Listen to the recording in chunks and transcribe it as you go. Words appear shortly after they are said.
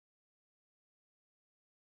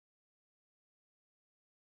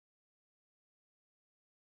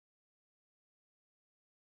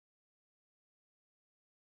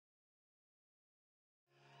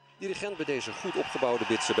Dirigent bij deze goed opgebouwde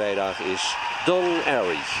Bitse bijdrage is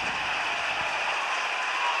Airey.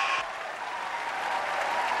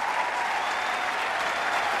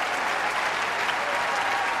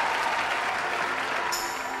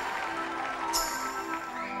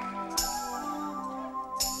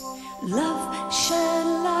 Love,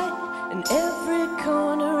 shine light in every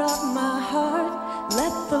corner of my heart.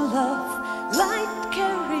 Let the love light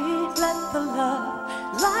carry, let the love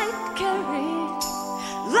light carry.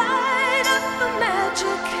 Light up the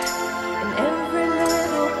magic in every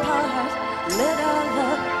little part. Let our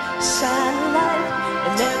love shine light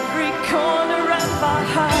in every corner of our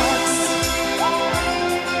hearts.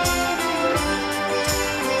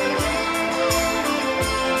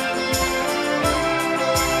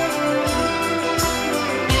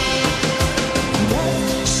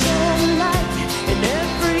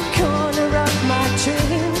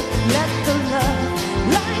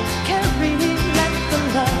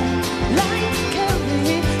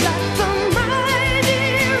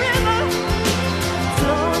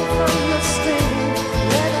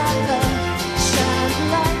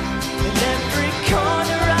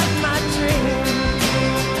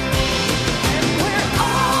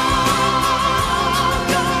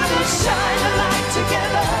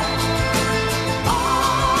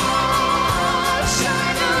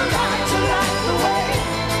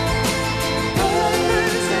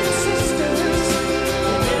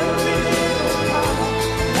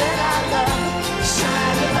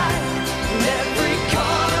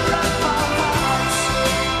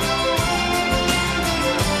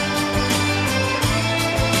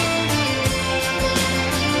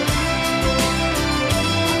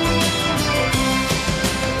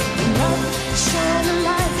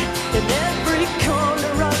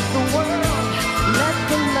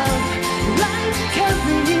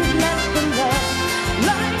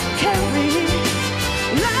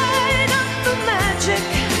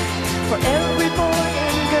 For every boy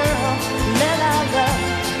and girl, let our love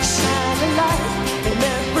shine a light in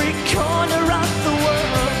every corner of the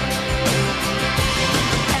world.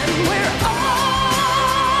 And we're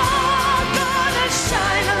all gonna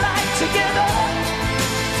shine a light together.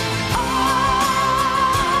 Oh,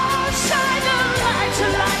 shine a light to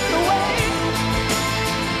light the way.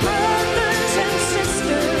 Brothers and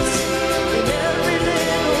sisters, in every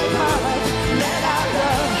little part, let our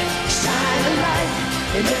love shine a light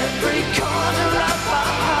in every corner of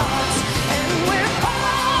our hearts. And we're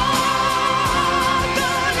all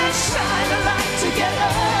gonna shine a light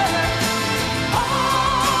together. Oh,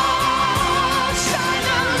 shine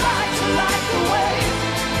a light to light the way.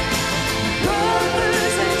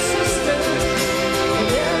 Brothers and sisters, in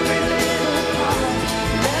every little part,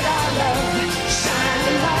 let our love shine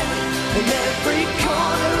a light in every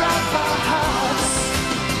corner of our hearts.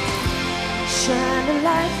 Shine a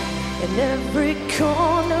light in every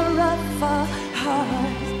corner of our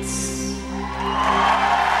hearts.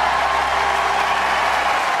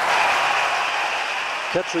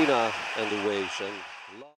 Katrina and the Waves.